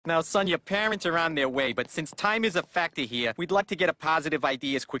Now, son, your parents are on their way, but since time is a factor here, we'd like to get a positive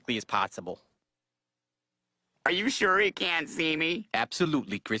ID as quickly as possible. Are you sure he can't see me?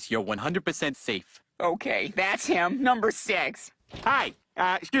 Absolutely, Chris. You're 100% safe. Okay, that's him, number 6. Hi.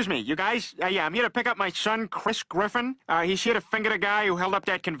 Excuse me, you guys? Yeah, I'm here to pick up my son, Chris Griffin. He's here to finger the guy who held up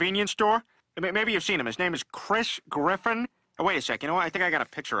that convenience store. Maybe you've seen him. His name is Chris Griffin. Oh, wait a sec. You know what? I think I got a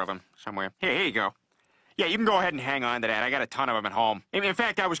picture of him somewhere. Here you go. Yeah, you can go ahead and hang on to that. I got a ton of them at home. In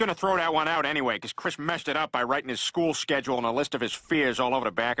fact, I was going to throw that one out anyway, because Chris messed it up by writing his school schedule and a list of his fears all over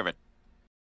the back of it.